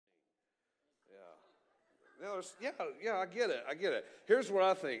Yeah, I get it. Here's what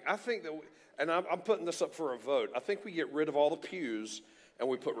I think. I think that, and I'm putting this up for a vote. I think we get rid of all the pews and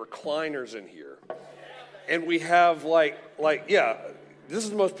we put recliners in here. And we have this is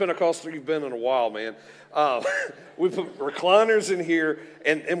the most Pentecostal you've been in a while, man. We put recliners in here,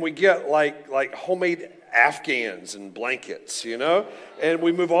 and we get like homemade Afghans and blankets, and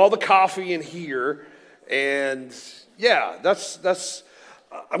we move all the coffee in here, and yeah, that's.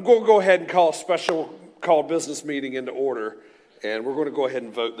 I'm going to go ahead and call a special business meeting into order, and we're going to go ahead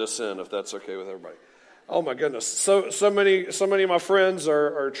and vote this in if that's okay with everybody. Oh my goodness, so many of my friends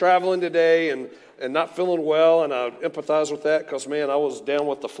are traveling today and not feeling well, and I empathize with that because, man, I was down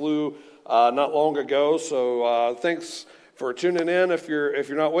with the flu not long ago. So thanks for tuning in. If you're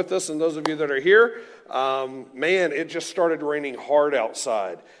not with us, and those of you that are here, man, it just started raining hard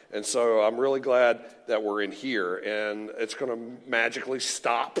outside, and so I'm really glad that we're in here, and it's going to magically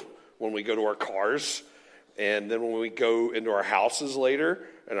stop when we go to our cars, and then when we go into our houses later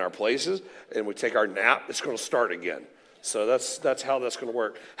and our places, and we take our nap, it's going to start again. So that's how that's going to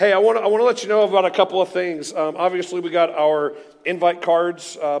work. Hey, I want to let you know about a couple of things. Obviously, we got our invite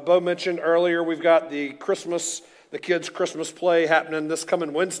cards. Bo mentioned earlier we've got the kids' Christmas play happening this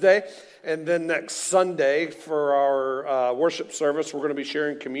coming Wednesday, and then next Sunday for our worship service, we're going to be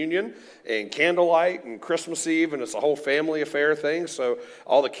sharing communion and candlelight and Christmas Eve, and it's a whole family affair thing. So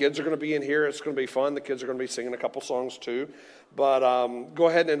all the kids are going to be in here. It's going to be fun. The kids are going to be singing a couple songs too. But go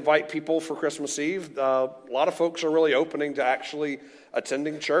ahead and invite people for Christmas Eve. A lot of folks are really opening to actually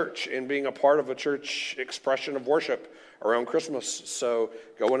attending church and being a part of a church expression of worship around Christmas. So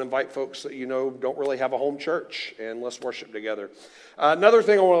go and invite folks that don't really have a home church, and let's worship together. Another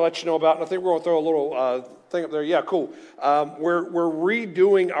thing I want to let you know about, and I think we're going to throw a little thing up there. Yeah, cool. We're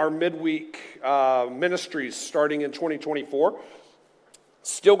redoing our midweek ministries starting in 2024.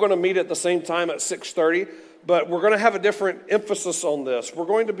 Still going to meet at the same time at 6:30. But we're going to have a different emphasis on this. We're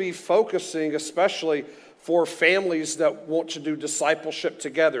going to be focusing especially for families that want to do discipleship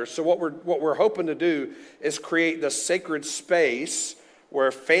together. So what we're hoping to do is create this sacred space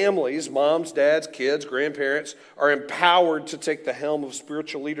where families, moms, dads, kids, grandparents, are empowered to take the helm of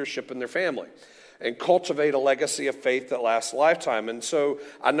spiritual leadership in their family and cultivate a legacy of faith that lasts a lifetime. And so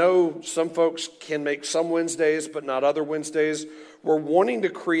I know some folks can make some Wednesdays, but not other Wednesdays. We're wanting to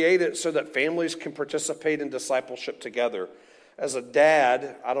create it so that families can participate in discipleship together. As a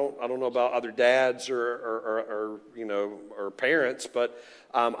dad, I don't know about other dads or parents, but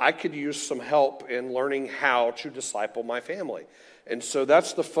I could use some help in learning how to disciple my family. And so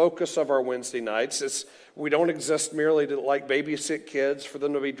that's the focus of our Wednesday nights. We don't exist merely to babysit kids for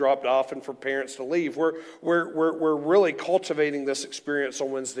them to be dropped off and for parents to leave. We're really cultivating this experience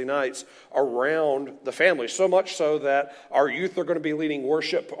on Wednesday nights around the family. So much so that our youth are going to be leading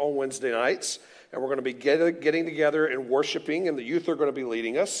worship on Wednesday nights, and we're going to be getting together and worshiping, and the youth are going to be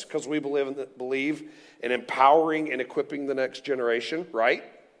leading us because we believe in empowering and equipping the next generation, right?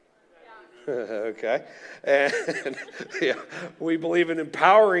 Okay. And yeah, we believe in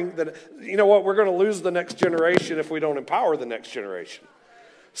empowering that. You know what? We're going to lose the next generation if we don't empower the next generation.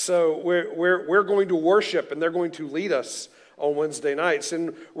 So we're going to worship, and they're going to lead us on Wednesday nights,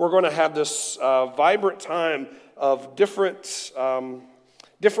 and we're going to have this vibrant time of different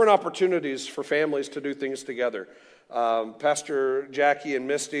opportunities for families to do things together. Pastor Jackie and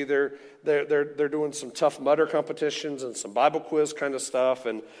Misty, they're doing some Tough Mudder competitions and some Bible quiz kind of stuff,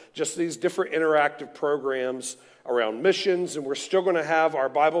 and just these different interactive programs around missions. And we're still going to have our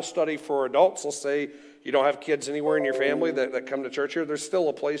Bible study for adults. Let's say you don't have kids anywhere in your family that come to church here. There's still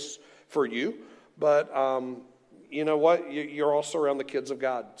a place for you, but you know what? You're also around the kids of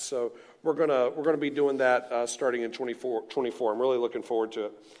God. So we're gonna be doing that starting in 24. I'm really looking forward to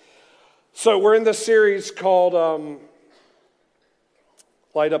it. So we're in this series called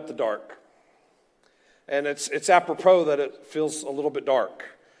Light Up the Dark. And it's apropos that it feels a little bit dark.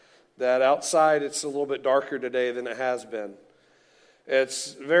 That outside it's a little bit darker today than it has been.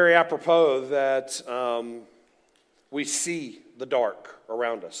 It's very apropos that we see the dark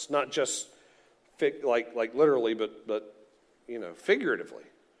around us. Not just like literally, but figuratively.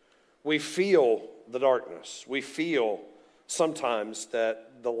 We feel the darkness. We feel sometimes that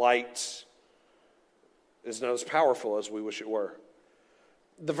the light is not as powerful as we wish it were.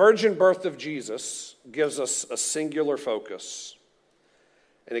 The virgin birth of Jesus gives us a singular focus.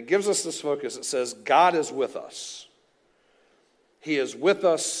 And it gives us this focus. It says, God is with us. He is with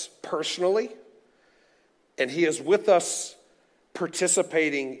us personally, and He is with us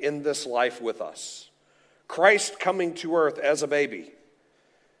participating in this life with us. Christ coming to earth as a baby,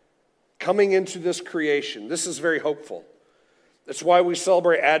 coming into this creation. This is very hopeful. It's why we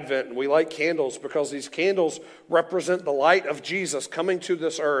celebrate Advent and we light candles, because these candles represent the light of Jesus coming to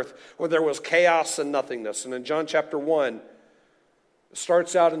this earth where there was chaos and nothingness. And in John chapter 1, it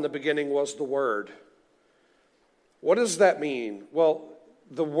starts out, in the beginning was the Word. What does that mean? Well,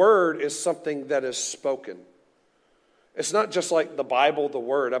 the Word is something that is spoken. It's not just like the Bible, the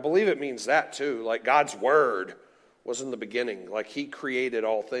Word. I believe it means that too. Like God's Word was in the beginning, like He created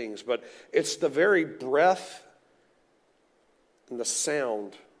all things. But it's the very breath and the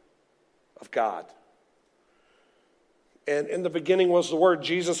sound of God. And in the beginning was the Word.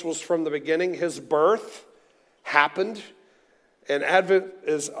 Jesus was from the beginning. His birth happened. And Advent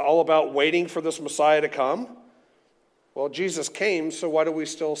is all about waiting for this Messiah to come. Well, Jesus came, so why do we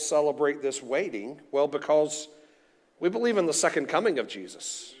still celebrate this waiting? Well, because we believe in the second coming of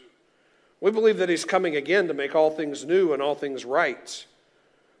Jesus. We believe that He's coming again to make all things new and all things right.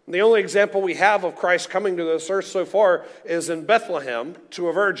 And the only example we have of Christ coming to this earth so far is in Bethlehem to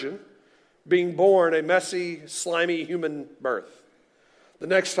a virgin being born a messy, slimy human birth. The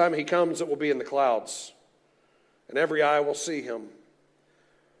next time He comes, it will be in the clouds, and every eye will see Him.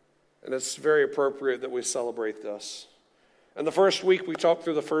 And it's very appropriate that we celebrate this. And the first week, we talked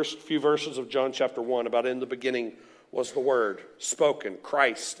through the first few verses of John chapter 1 about in the beginning was the Word spoken.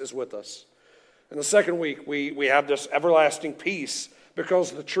 Christ is with us. And the second week, we have this everlasting peace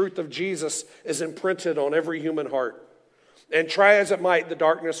because the truth of Jesus is imprinted on every human heart. And try as it might, the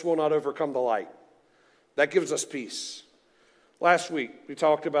darkness will not overcome the light. That gives us peace. Last week, we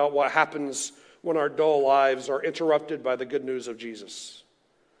talked about what happens when our dull lives are interrupted by the good news of Jesus.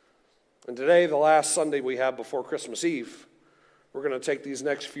 And today, the last Sunday we have before Christmas Eve, we're going to take these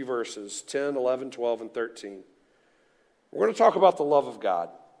next few verses, 10, 11, 12, and 13. We're going to talk about the love of God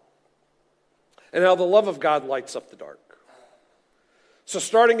and how the love of God lights up the dark. So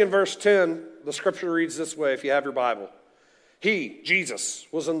starting in verse 10, the scripture reads this way, if you have your Bible. He, Jesus,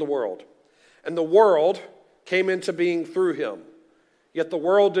 was in the world, and the world came into being through Him. Yet the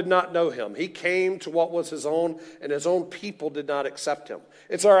world did not know Him. He came to what was His own, and His own people did not accept Him.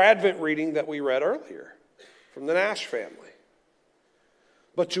 It's our Advent reading that we read earlier from the Nash family.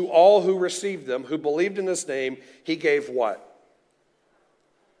 But to all who received Him, who believed in His name, He gave what?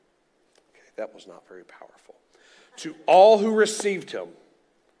 Okay, that was not very powerful. To all who received Him,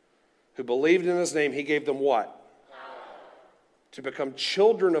 who believed in His name, He gave them what? To become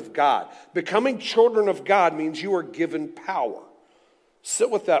children of God. Becoming children of God means you are given power.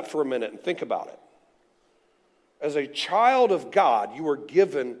 Sit with that for a minute and think about it. As a child of God, you are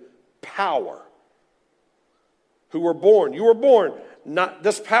given power. Who were born. You were born.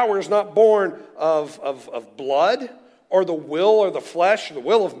 This power is not born of blood or the will or the flesh or the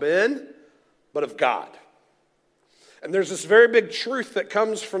will of men, but of God. And there's this very big truth that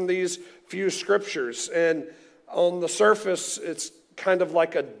comes from these few scriptures. And on the surface, it's kind of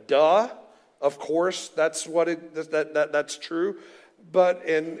like a duh. Of course, that's what that's true. But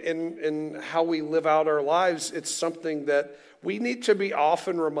in how we live out our lives, it's something that we need to be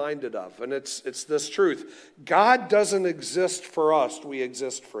often reminded of. And it's this truth. God doesn't exist for us. We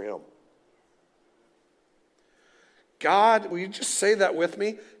exist for Him. God, will you just say that with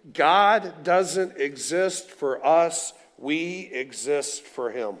me? God doesn't exist for us. We exist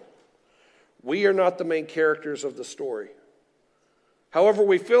for Him. We are not the main characters of the story. However,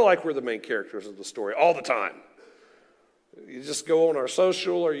 we feel like we're the main characters of the story all the time. You just go on our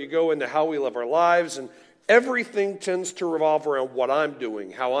social or you go into how we live our lives, and everything tends to revolve around what I'm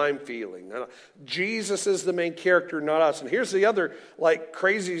doing, how I'm feeling. Jesus is the main character, not us. And here's the other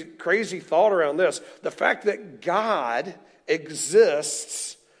crazy thought around this. The fact that God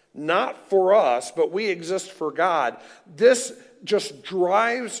exists not for us, but we exist for God. This just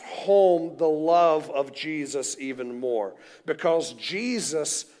drives home the love of Jesus even more, because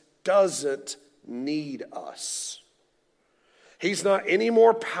Jesus doesn't need us. He's not any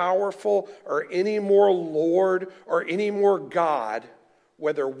more powerful or any more Lord or any more God,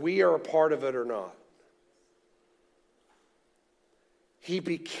 whether we are a part of it or not. He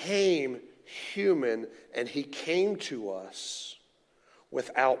became human and He came to us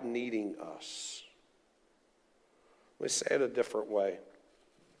without needing us. Let me say it a different way.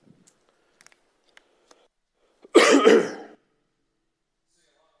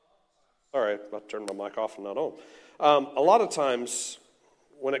 All right, I'll turn my mic off and not on. A lot of times,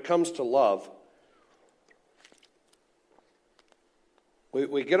 when it comes to love,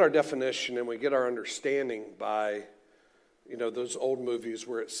 we get our definition and we get our understanding by, those old movies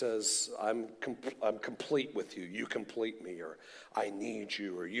where it says, I'm complete with you, you complete me, or I need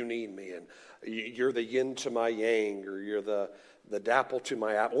you, or you need me, and you're the yin to my yang, or you're the dapple to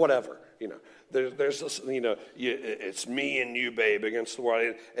my apple, whatever. There's this, it's me and you, babe, against the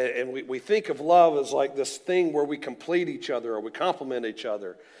world. And we think of love as like this thing where we complete each other or we complement each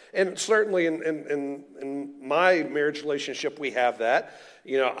other. And certainly in my marriage relationship, we have that.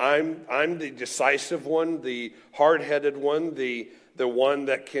 I'm the decisive one, the hard-headed one, the one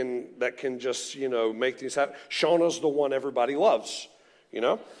that can just, make things happen. Shauna's the one everybody loves,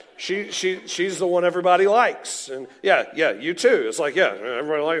 She's the one everybody likes. And yeah, you too. It's like,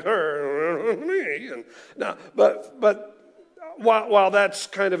 everybody likes her. Me. And no, but while that's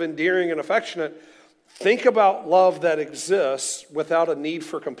kind of endearing and affectionate, think about love that exists without a need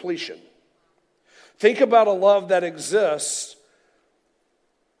for completion. Think about a love that exists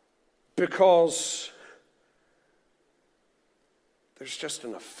because there's just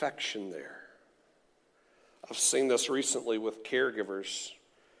an affection there. I've seen this recently with caregivers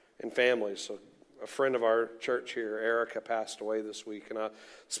and families. So a friend of our church here, Erica, passed away this week, and I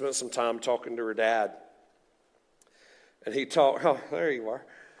spent some time talking to her dad. And he talked, there you are.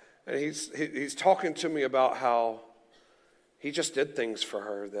 And he's talking to me about how he just did things for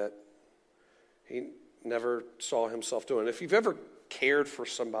her that he never saw himself doing. If you've ever cared for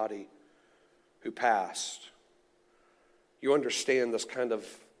somebody who passed, you understand this kind of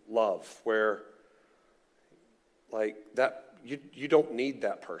love where, like, that you don't need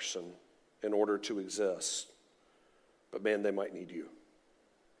that person in order to exist, but man, they might need you.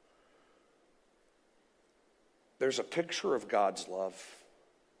 There's a picture of God's love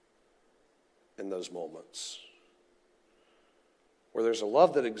in those moments where there's a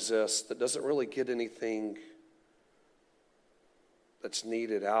love that exists that doesn't really get anything that's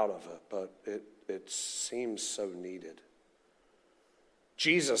needed out of it, but it seems so needed.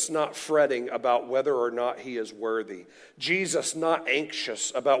 Jesus not fretting about whether or not he is worthy. Jesus not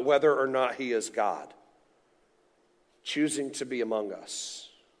anxious about whether or not he is God. Choosing to be among us.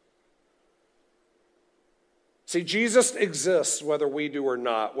 See, Jesus exists whether we do or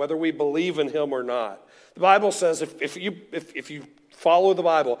not, whether we believe in him or not. The Bible says, if you follow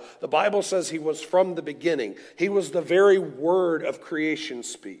the Bible says he was from the beginning. He was the very word of creation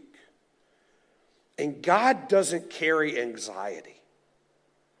speak. And God doesn't carry anxiety.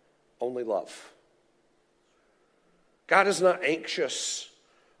 Only love. God is not anxious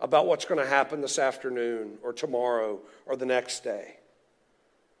about what's going to happen this afternoon or tomorrow or the next day.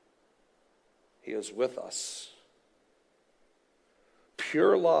 He is with us.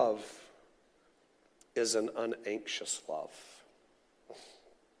 Pure love is an unanxious love.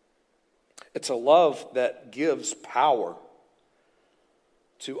 It's a love that gives power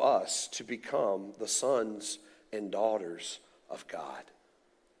to us to become the sons and daughters of God.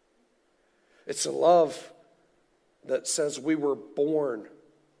 It's a love that says we were born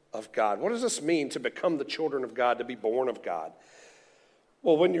of God. What does this mean to become the children of God, to be born of God?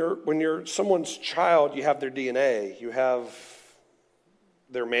 Well, when you're someone's child, you have their DNA, you have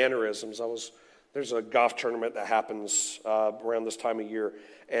their mannerisms. There's a golf tournament that happens around this time of year,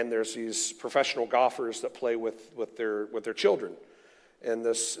 and there's these professional golfers that play with their children in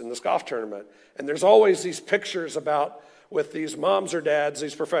this golf tournament. And there's always these pictures with these moms or dads,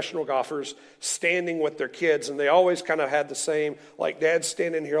 these professional golfers, standing with their kids, and they always kind of had the same, like dad's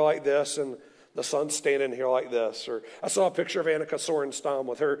standing here like this, and the son's standing here like this. Or I saw a picture of Annika Sorenstam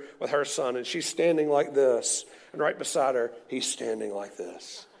with her son, and she's standing like this, and right beside her, he's standing like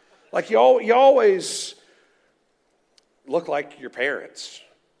this. Like you always look like your parents.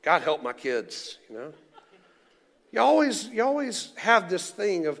 God help my kids, You always have this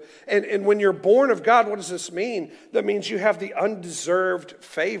thing of, and when you're born of God, what does this mean? That means you have the undeserved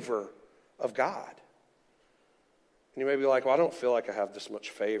favor of God. And you may be like, well, I don't feel like I have this much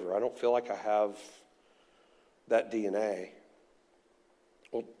favor. I don't feel like I have that DNA.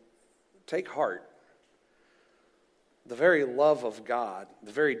 Well, take heart. The very love of God,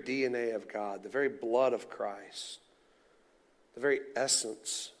 the very DNA of God, the very blood of Christ, the very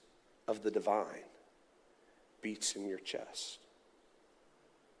essence of the divine beats in your chest.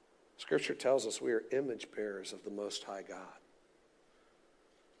 Scripture tells us we are image bearers of the Most High God.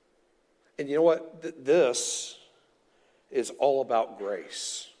 And you know what? This is all about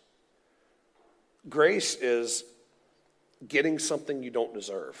grace. Grace is getting something you don't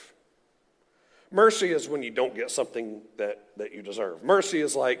deserve. Mercy is when you don't get something that you deserve. Mercy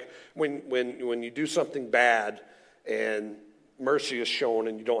is like when you do something bad and mercy is shown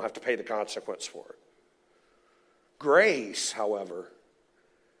and you don't have to pay the consequence for it. Grace, however,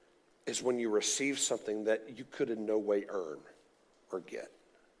 is when you receive something that you could in no way earn or get.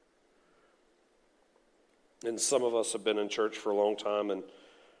 And some of us have been in church for a long time, and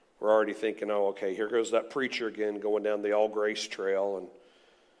we're already thinking, oh, okay, here goes that preacher again going down the all grace trail. And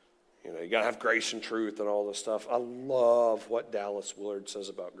You know, you got to have grace and truth and all this stuff. I love what Dallas Willard says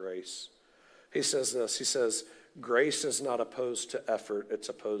about grace. He says this. He says, grace is not opposed to effort. It's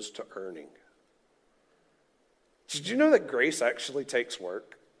opposed to earning. Did you know that grace actually takes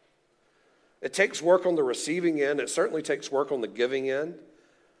work? It takes work on the receiving end. It certainly takes work on the giving end.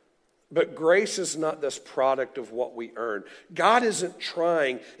 But grace is not this product of what we earn. God isn't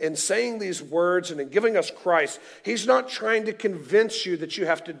trying, in saying these words and in giving us Christ, he's not trying to convince you that you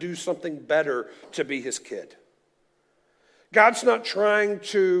have to do something better to be his kid. God's not trying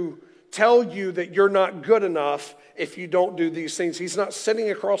to tell you that you're not good enough if you don't do these things. He's not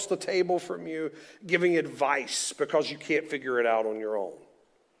sitting across the table from you giving advice because you can't figure it out on your own.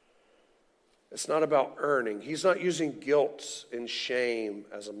 It's not about earning. He's not using guilt and shame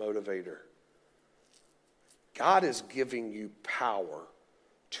as a motivator. God is giving you power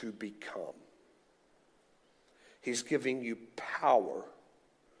to become. He's giving you power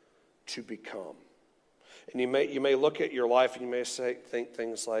to become. And you may look at your life and you may think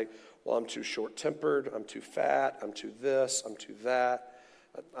things like, well, I'm too short-tempered, I'm too fat, I'm too this, I'm too that.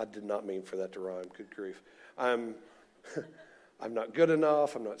 I did not mean for that to rhyme, good grief. I'm not good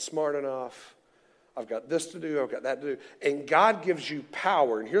enough, I'm not smart enough. I've got this to do, I've got that to do. And God gives you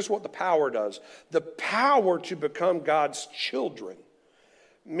power. And here's what the power does. The power to become God's children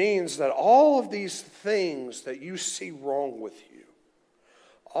means that all of these things that you see wrong with you,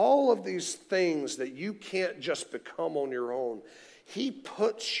 all of these things that you can't just become on your own, he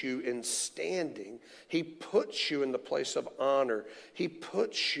puts you in standing. He puts you in the place of honor. He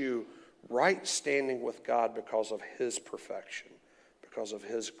puts you right standing with God because of his perfection, because of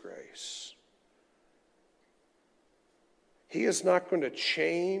his grace. He is not going to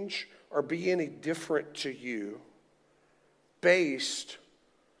change or be any different to you based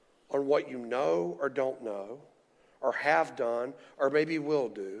on what you know or don't know or have done or maybe will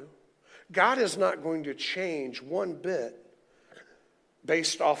do. God is not going to change one bit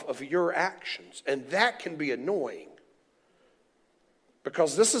based off of your actions. And that can be annoying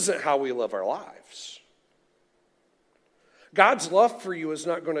because this isn't how we live our lives. God's love for you is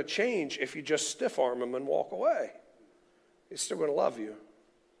not going to change if you just stiff arm him and walk away. He's still going to love you.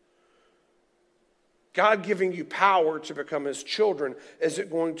 God giving you power to become his children isn't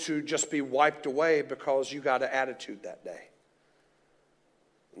going to just be wiped away because you got an attitude that day.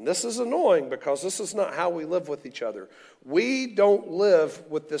 And this is annoying because this is not how we live with each other. We don't live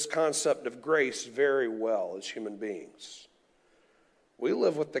with this concept of grace very well as human beings. We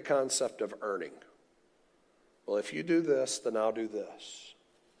live with the concept of earning. Well, if you do this, then I'll do this.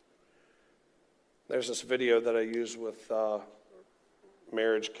 There's this video that I use with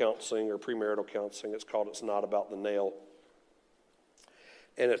marriage counseling or premarital counseling. It's called It's Not About the Nail.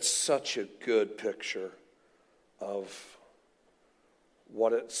 And it's such a good picture of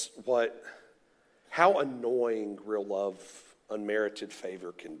how annoying real love, unmerited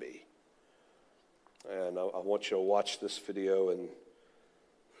favor can be. And I want you to watch this video and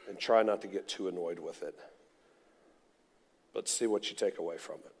try not to get too annoyed with it. But see what you take away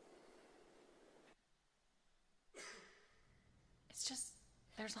from it. It's just,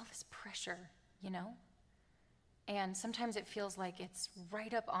 there's all this pressure, you know? And sometimes it feels like it's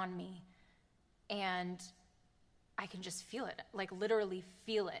right up on me. And I can just feel it, like literally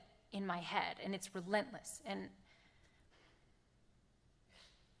feel it in my head. And it's relentless. And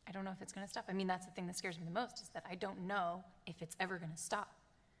I don't know if it's going to stop. I mean, that's the thing that scares me the most, is that I don't know if it's ever going to stop.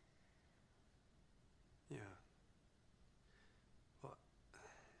 Yeah. Well,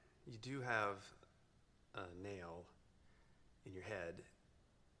 you do have a nail in your head.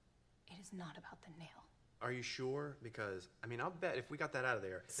 It is not about the nail. Are you sure? Because, I mean, I'll bet if we got that out of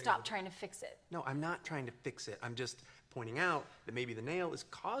there... Stop trying to fix it. No, I'm not trying to fix it. I'm just pointing out that maybe the nail is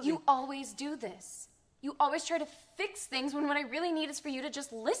causing... You always do this. You always try to fix things when what I really need is for you to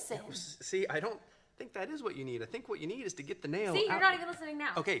just listen. Yeah, see, I don't think that is what you need. I think what you need is to get the nail See, out. you're not even listening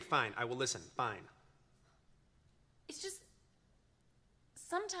now. Okay, fine. I will listen. Fine. It's just...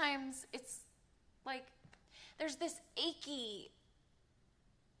 Sometimes it's like there's this achy...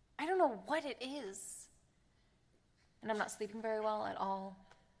 I don't know what it is. And I'm not sleeping very well at all.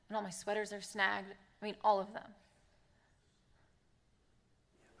 And all my sweaters are snagged. I mean, all of them.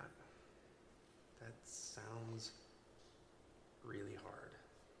 That sounds really hard.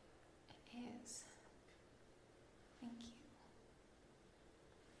 It is. Thank you.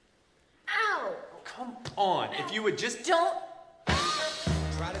 Ow! Come on. If you would just... Don't...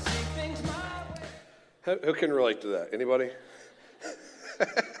 Try to see things my way. Who can relate to that? Anybody?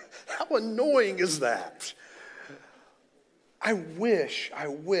 How annoying is that? I wish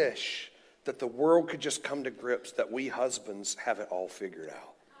that the world could just come to grips that we husbands have it all figured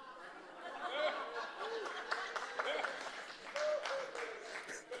out.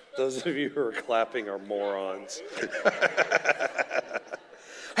 Those of you who are clapping are morons.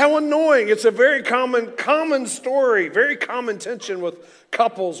 How annoying. It's a very common story, very common tension with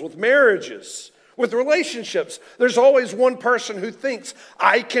couples, with marriages, with relationships. There's always one person who thinks,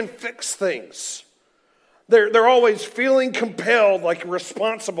 I can fix things. They're always feeling compelled, like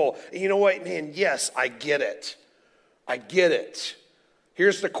responsible. And you know what, man? Yes, I get it. I get it.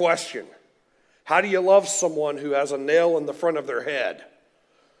 Here's the question. How do you love someone who has a nail in the front of their head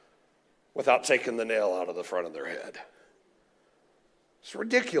without taking the nail out of the front of their head? It's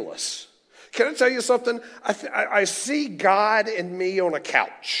ridiculous. Can I tell you something? I see God and me on a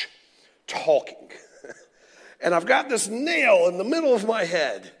couch talking. And I've got this nail in the middle of my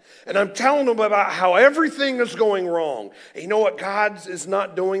head. And I'm telling him about how everything is going wrong. And you know what God is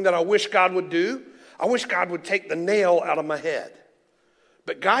not doing that I wish God would do? I wish God would take the nail out of my head.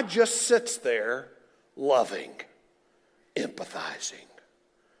 But God just sits there loving, empathizing.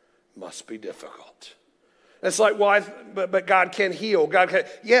 Must be difficult. It's like, well, but God can heal. God can,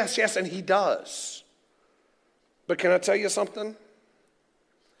 yes, and he does. But can I tell you something?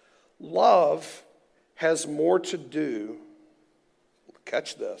 Love has more to do,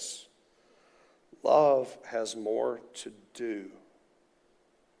 catch this, love has more to do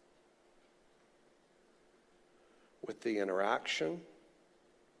with the interaction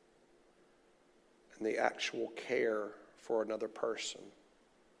and the actual care for another person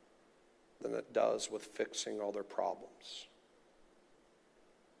than it does with fixing all their problems.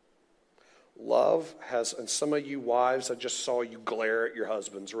 Love has, and some of you wives, I just saw you glare at your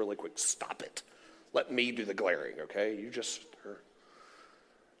husbands really quick. Stop it. Let me do the glaring, okay? You just,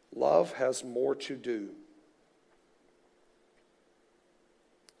 love has more to do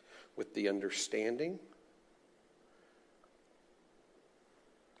with the understanding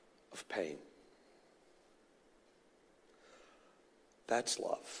of pain. That's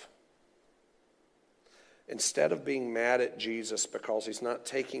love. Instead of being mad at Jesus because he's not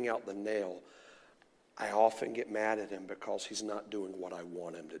taking out the nail, I often get mad at him because he's not doing what I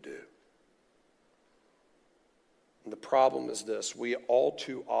want him to do. And the problem is this: we all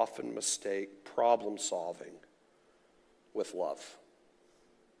too often mistake problem solving with love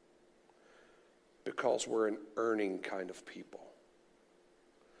because we're an earning kind of people.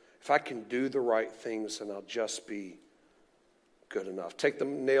 If I can do the right things, then I'll just be good enough. Take the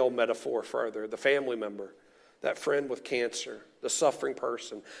nail metaphor further. The family member, that friend with cancer, the suffering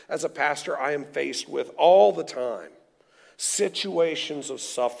person. As a pastor, I am faced with all the time situations of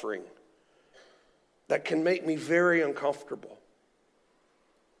suffering that can make me very uncomfortable.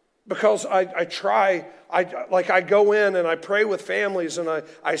 Because I go in and I pray with families and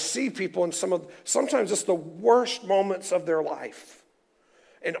I see people in sometimes it's the worst moments of their life.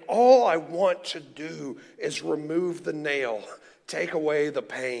 And all I want to do is remove the nail, take away the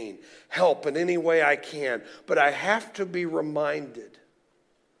pain, help in any way I can. But I have to be reminded,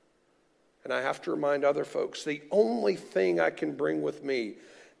 and I have to remind other folks, the only thing I can bring with me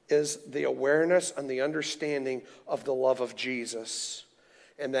is the awareness and the understanding of the love of Jesus,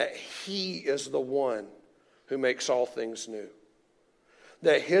 and that he is the one who makes all things new.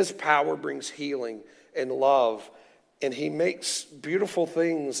 That his power brings healing and love, and he makes beautiful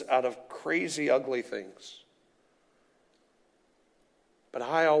things out of crazy, ugly things. But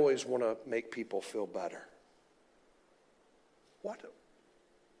I always want to make people feel better. What?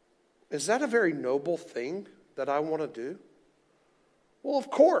 Is that a very noble thing that I want to do? Well, of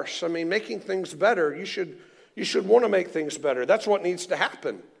course. I mean, making things better, you should want to make things better. That's what needs to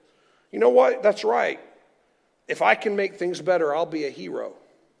happen. You know what? That's right. If I can make things better, I'll be a hero.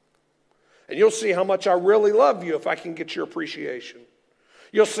 And you'll see how much I really love you if I can get your appreciation.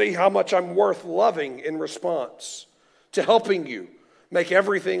 You'll see how much I'm worth loving in response to helping you make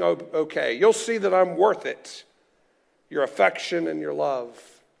everything okay. You'll see that I'm worth it, your affection and your love.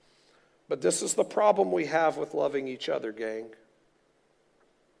 But this is the problem we have with loving each other, gang,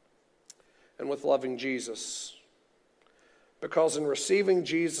 and with loving Jesus. Because in receiving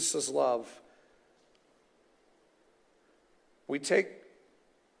Jesus' love, we take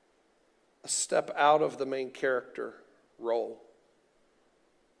a step out of the main character role.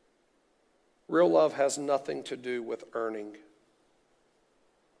 Real love has nothing to do with earning.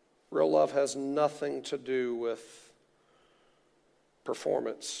 Real love has nothing to do with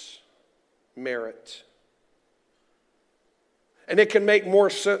performance, merit. And it can make more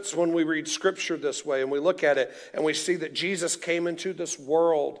sense when we read Scripture this way and we look at it and we see that Jesus came into this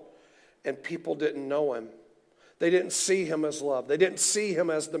world and people didn't know him. They didn't see him as love. They didn't see him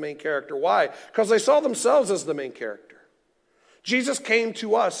as the main character. Why? Because they saw themselves as the main character. Jesus came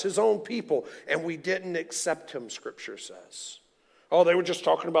to us, his own people, and we didn't accept him, Scripture says. Oh, they were just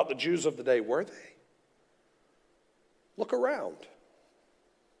talking about the Jews of the day. Were they? Look around.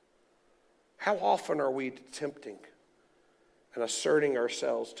 How often are we tempting and asserting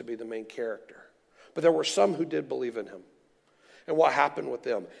ourselves to be the main character? But there were some who did believe in him. And what happened with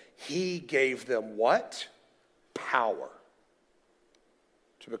them? He gave them what? Power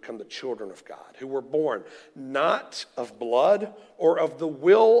to become the children of God, who were born not of blood or of the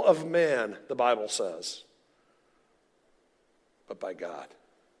will of man, the Bible says, but by God.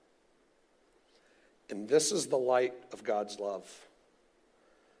 And this is the light of God's love,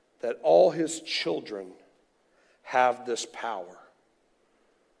 that all his children have this power.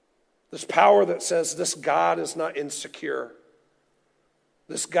 This power that says this God is not insecure.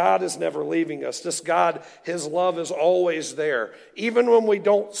 This God is never leaving us. This God, his love is always there. Even when we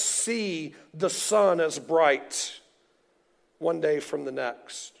don't see the sun as bright one day from the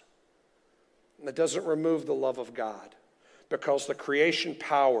next. And it doesn't remove the love of God, because the creation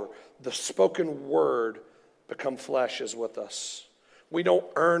power, the spoken word, become flesh is with us. We don't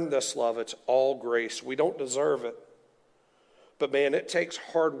earn this love. It's all grace. We don't deserve it. But man, it takes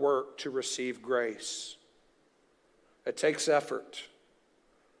hard work to receive grace. It takes effort.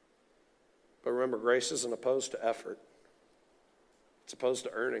 But remember, grace isn't opposed to effort. It's opposed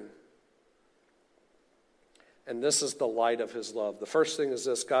to earning. And this is the light of his love. The first thing is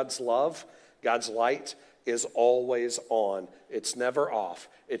this: God's love, God's light is always on. It's never off.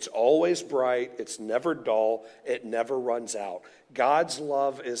 It's always bright. It's never dull. It never runs out. God's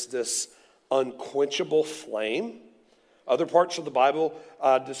love is this unquenchable flame. Other parts of the Bible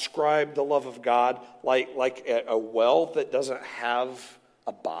describe the love of God like a well that doesn't have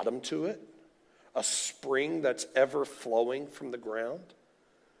a bottom to it, a spring that's ever flowing from the ground.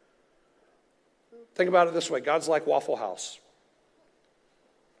 Think about it this way: God's like Waffle House.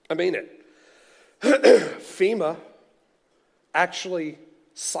 I mean it. FEMA actually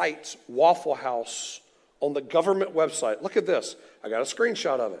cites Waffle House on the government website. Look at this. I got a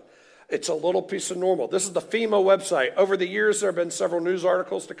screenshot of it. It's a little piece of normal. This is the FEMA website. Over the years, there have been several news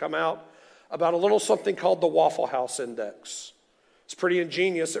articles to come out about a little something called the Waffle House Index. It's pretty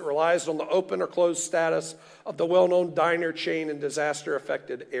ingenious. It relies on the open or closed status of the well-known diner chain in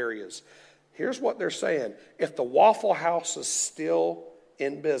disaster-affected areas. Here's what they're saying. If the Waffle House is still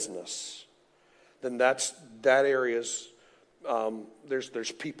in business, then that area's,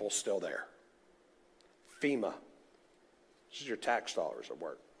 there's people still there. FEMA. This is your tax dollars at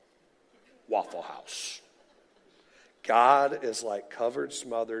work. Waffle House. God is like covered,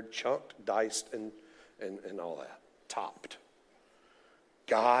 smothered, chunked, diced, and all that. Topped.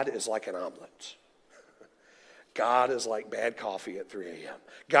 God is like an omelet. God is like bad coffee at 3 a.m.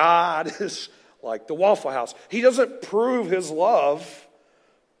 God is like the Waffle House. He doesn't prove his love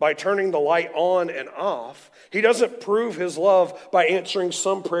by turning the light on and off. He doesn't prove his love by answering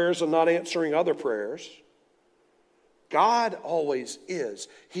some prayers and not answering other prayers. God always is.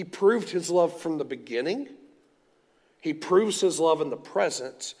 He proved his love from the beginning. He proves his love in the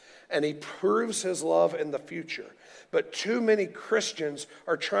present. And he proves his love in the future. But too many Christians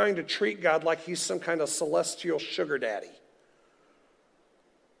are trying to treat God like he's some kind of celestial sugar daddy.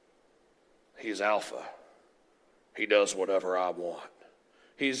 He's Alpha. He does whatever I want.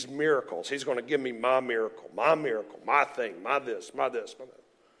 He's miracles. He's going to give me my miracle, my thing, my this, my this, my that.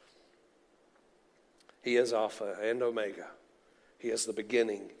 He is Alpha and Omega. He is the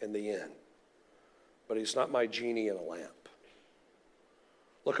beginning and the end. But he's not my genie in a lamp.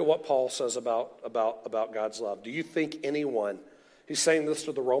 Look at what Paul says about God's love. Do you think anyone, he's saying this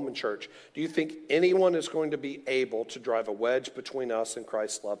to the Roman church, do you think anyone is going to be able to drive a wedge between us and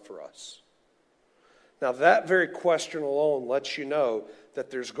Christ's love for us? Now that very question alone lets you know that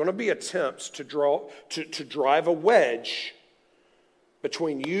there's going to be attempts to drive a wedge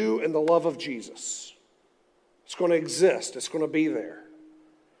between you and the love of Jesus. It's going to exist. It's going to be there.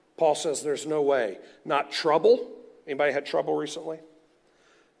 Paul says there's no way. Not trouble. Anybody had trouble recently?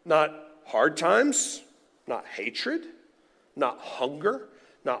 Not hard times. Not hatred. Not hunger.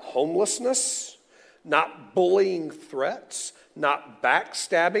 Not homelessness. Not bullying threats. Not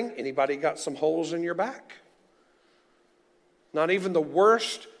backstabbing. Anybody got some holes in your back? Not even the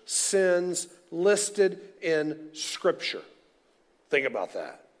worst sins listed in Scripture. Think about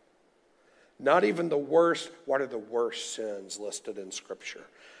that. Not even the worst. What are the worst sins listed in Scripture?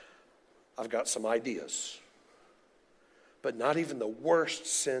 I've got some ideas. But not even the worst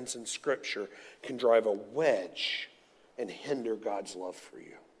sins in Scripture can drive a wedge and hinder God's love for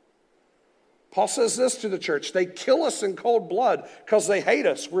you. Paul says this to the church: they kill us in cold blood because they hate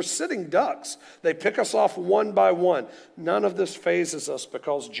us. We're sitting ducks. They pick us off one by one. None of this phases us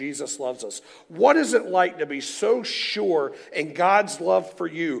because Jesus loves us. What is it like to be so sure in God's love for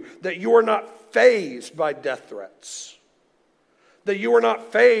you that you are not fazed by death threats? That you are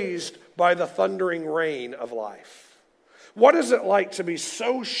not fazed by the thundering rain of life? What is it like to be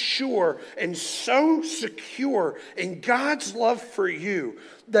so sure and so secure in God's love for you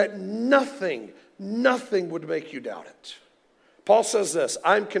that nothing would make you doubt it? Paul says this: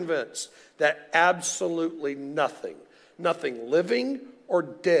 I'm convinced that absolutely nothing living or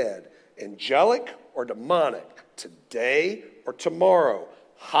dead, angelic or demonic, today or tomorrow,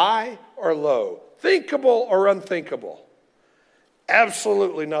 high or low, thinkable or unthinkable,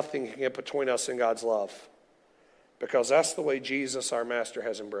 absolutely nothing can get between us and God's love. Because that's the way Jesus, our Master,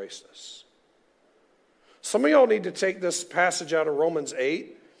 has embraced us. Some of y'all need to take this passage out of Romans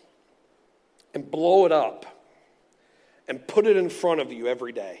 8 and blow it up and put it in front of you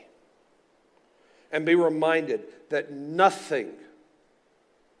every day. And be reminded that nothing,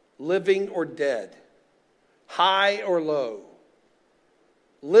 living or dead, high or low,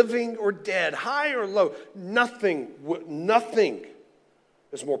 living or dead, high or low, nothing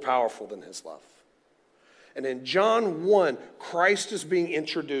is more powerful than his love. And in John 1, Christ is being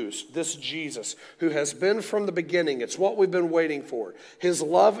introduced, this Jesus, who has been from the beginning. It's what we've been waiting for. His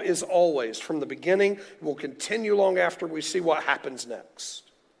love is always from the beginning. It will continue long after we see what happens next.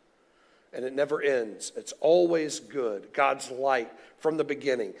 And it never ends. It's always good. God's light from the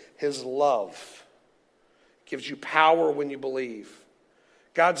beginning. His love gives you power when you believe.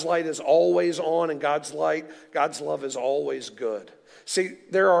 God's light is always on, and God's love is always good. See,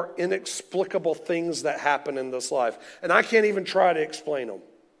 there are inexplicable things that happen in this life, and I can't even try to explain them.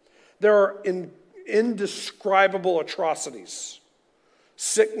 There are indescribable atrocities,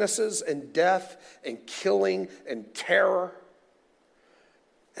 sicknesses and death and killing and terror,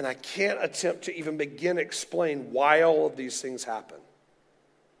 and I can't attempt to even begin to explain why all of these things happen.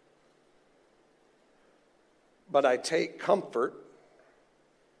 But I take comfort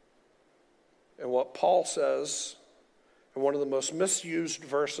in what Paul says in one of the most misused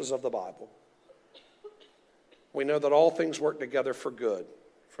verses of the Bible. We know that all things work together for good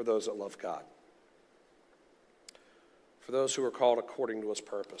for those that love God, for those who are called according to his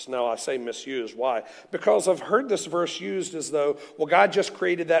purpose. Now, I say misused. Why? Because I've heard this verse used as though, well, God just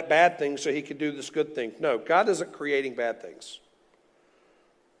created that bad thing so he could do this good thing. No, God isn't creating bad things.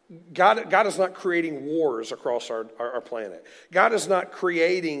 God is not creating wars across our planet. God is not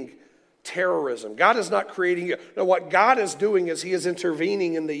creating terrorism. God is not creating. No, what God is doing is he is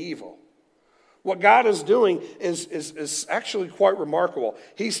intervening in the evil. What God is doing is actually quite remarkable.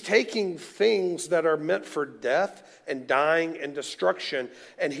 He's taking things that are meant for death and dying and destruction,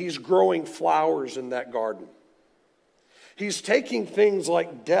 and he's growing flowers in that garden. He's taking things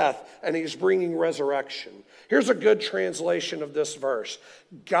like death and he's bringing resurrection. Here's a good translation of this verse.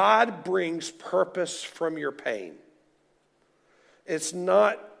 God brings purpose from your pain. It's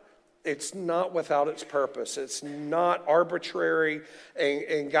not without its purpose. It's not arbitrary,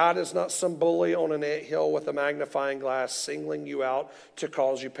 and God is not some bully on an anthill with a magnifying glass singling you out to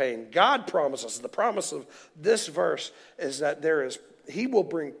cause you pain. God promises, the promise of this verse is that he will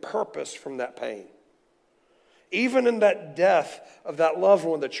bring purpose from that pain. Even in that death of that loved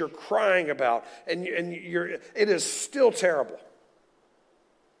one that you're crying about, it is still terrible.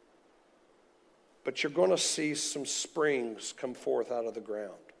 But you're going to see some springs come forth out of the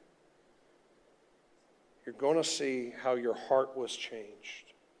ground. You're going to see how your heart was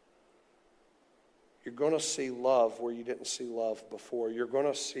changed. You're going to see love where you didn't see love before. You're going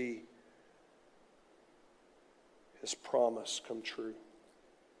to see his promise come true.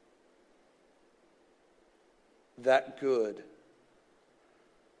 That good,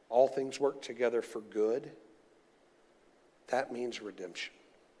 all things work together for good, that means redemption.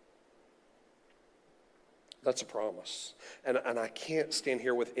 That's a promise. And I can't stand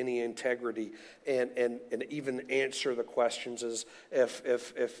here with any integrity and even answer the questions as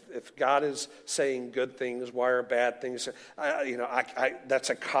if God is saying good things, why are bad things? That's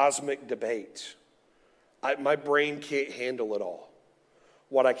a cosmic debate. My brain can't handle it all.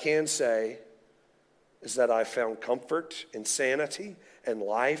 What I can say is that I found comfort and sanity and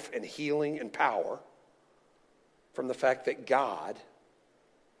life and healing and power from the fact that God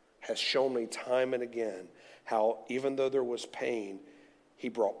has shown me time and again how even though there was pain, he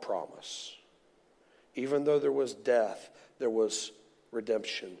brought promise. Even though there was death, there was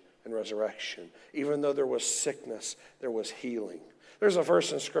redemption and resurrection. Even though there was sickness, there was healing. There's a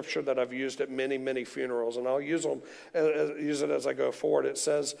verse in Scripture that I've used at many, many funerals, and I'll use it as I go forward. It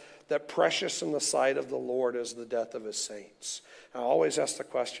says that precious in the sight of the Lord is the death of his saints. I always ask the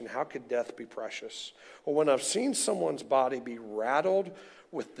question, how could death be precious? Well, when I've seen someone's body be rattled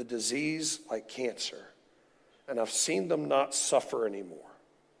with the disease like cancer, and I've seen them not suffer anymore,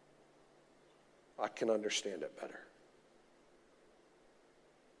 I can understand it better.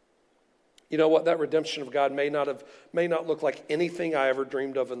 You know what? That redemption of God may not look like anything I ever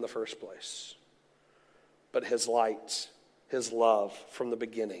dreamed of in the first place. But his light, his love from the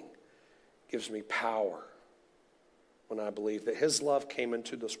beginning gives me power when I believe that his love came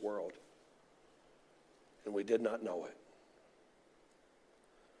into this world and we did not know it.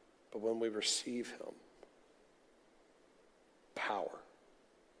 But when we receive him, power.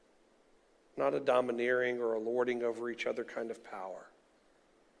 Not a domineering or a lording over each other kind of power,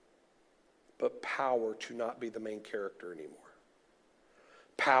 but power to not be the main character anymore.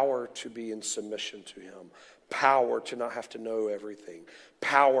 Power to be in submission to him. Power to not have to know everything.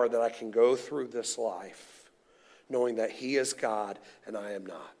 Power that I can go through this life knowing that he is God and I am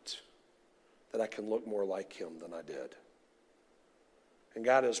not. That I can look more like him than I did. And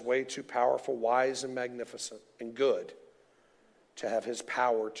God is way too powerful, wise, and magnificent, and good to have his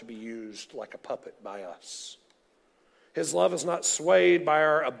power to be used like a puppet by us. His love is not swayed by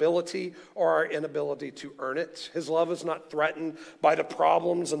our ability or our inability to earn it. His love is not threatened by the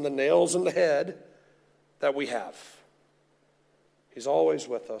problems and the nails in the head that we have. He's always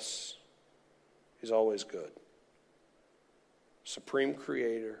with us. He's always good. Supreme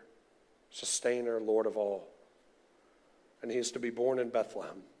Creator, Sustainer, Lord of all. And he is to be born in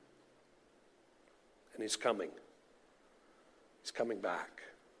Bethlehem. And he's coming. He's coming back.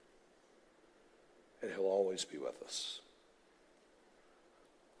 And he'll always be with us.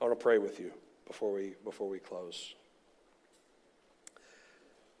 I want to pray with you before we close.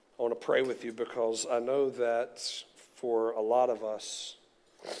 I want to pray with you because I know that for a lot of us,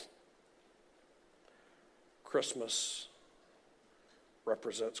 Christmas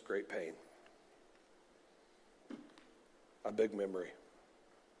represents great pain. A big memory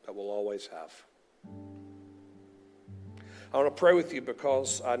that we'll always have. I want to pray with you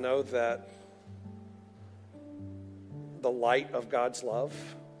because I know that the light of God's love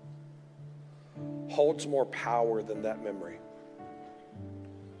holds more power than that memory.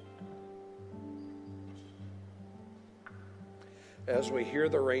 As we hear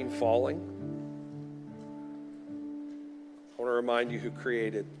the rain falling, I want to remind you who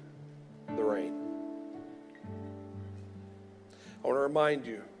created the rain. I want to remind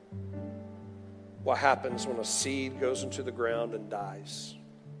you what happens when a seed goes into the ground and dies.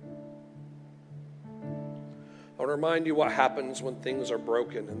 I want to remind you what happens when things are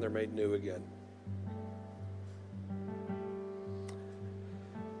broken and they're made new again.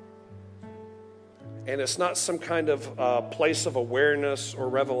 And it's not some kind of place of awareness or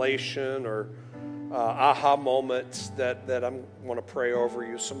revelation or aha moment that I want to pray over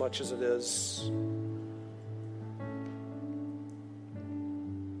you so much as it is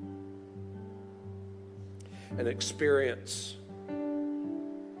an experience.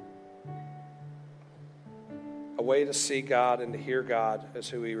 A way to see God and to hear God as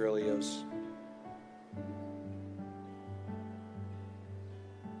who he really is.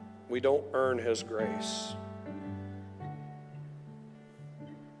 We don't earn his grace.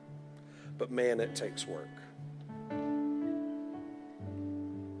 But man, it takes work.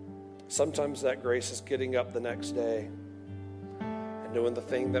 Sometimes that grace is getting up the next day and doing the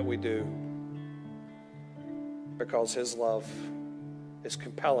thing that we do because his love is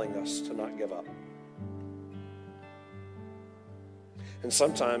compelling us to not give up. And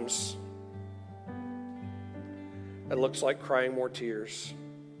sometimes it looks like crying more tears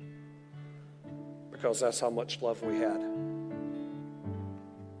because that's how much love we had.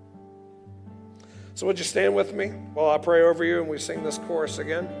 So would you stand with me while I pray over you and we sing this chorus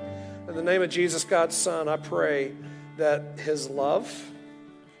again? In the name of Jesus, God's Son, I pray that his love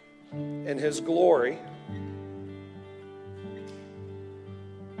and his glory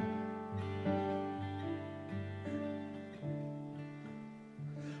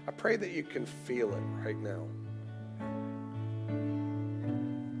I pray that you can feel it right now.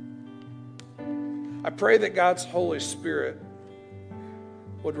 I pray that God's Holy Spirit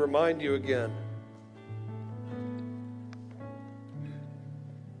would remind you again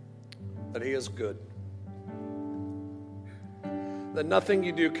that he is good. That nothing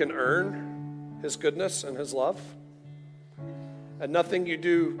you do can earn his goodness and his love. And nothing you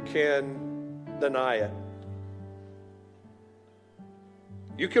do can deny it.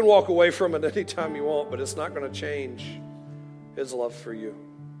 You can walk away from it anytime you want, but it's not going to change His love for you.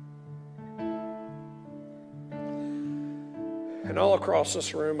 And all across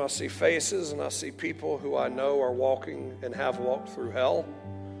this room, I see faces and I see people who I know are walking and have walked through hell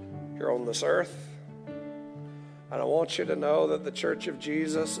here on this earth. And I want you to know that the Church of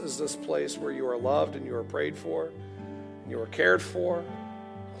Jesus is this place where you are loved and you are prayed for and you are cared for.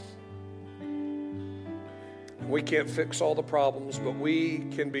 We can't fix all the problems, but we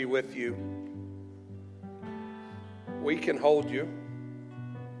can be with you. We can hold you.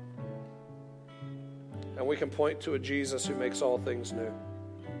 And we can point to a Jesus who makes all things new.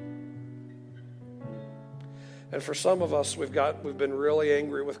 And for some of us, we've been really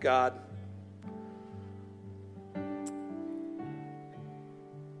angry with God.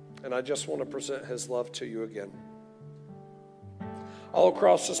 And I just want to present his love to you again. All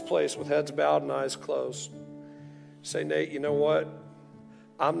across this place with heads bowed and eyes closed. Say, Nate, you know what?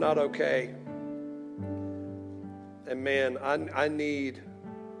 I'm not okay. And man, I need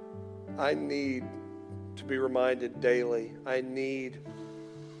to be reminded daily. I need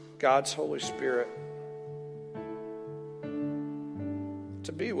God's Holy Spirit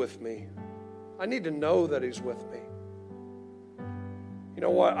to be with me. I need to know that he's with me. You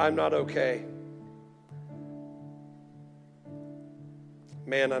know what? I'm not okay.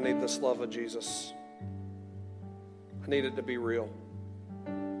 Man, I need this love of Jesus. I need it to be real.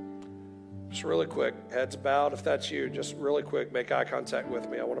 Just really quick, heads bowed. If that's you, just really quick, make eye contact with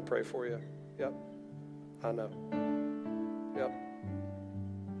me. I want to pray for you. Yep. I know. Yep.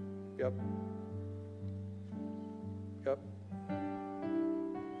 Yep. Yep.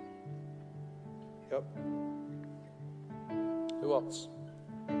 Yep. Who else?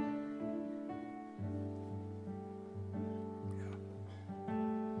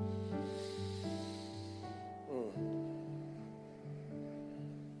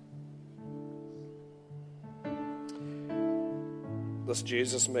 This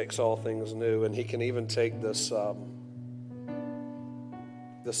Jesus makes all things new, and he can even take this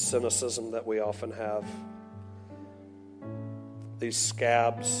this cynicism that we often have, these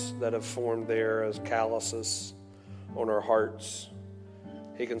scabs that have formed there as calluses on our hearts.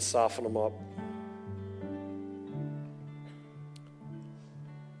 He can soften them up.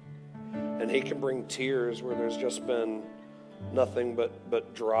 And he can bring tears where there's just been nothing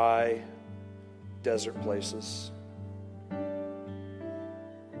but dry desert places.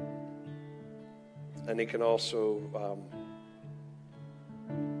 And he can also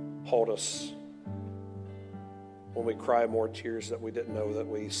hold us when we cry more tears that we didn't know that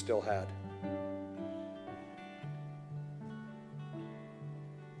we still had.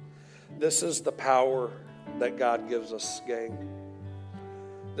 This is the power that God gives us, gang.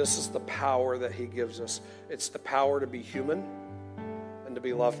 This is the power that he gives us. It's the power to be human and to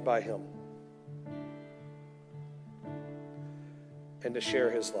be loved by him. And to share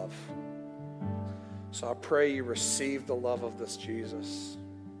his love. So I pray you receive the love of this Jesus.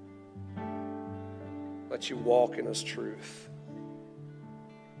 Let you walk in his truth.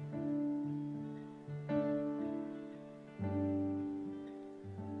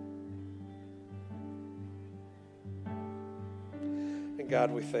 And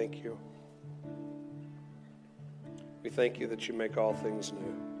God, we thank you. We thank you that you make all things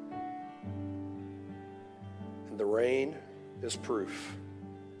new. And the rain is proof.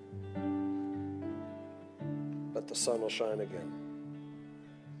 The sun will shine again.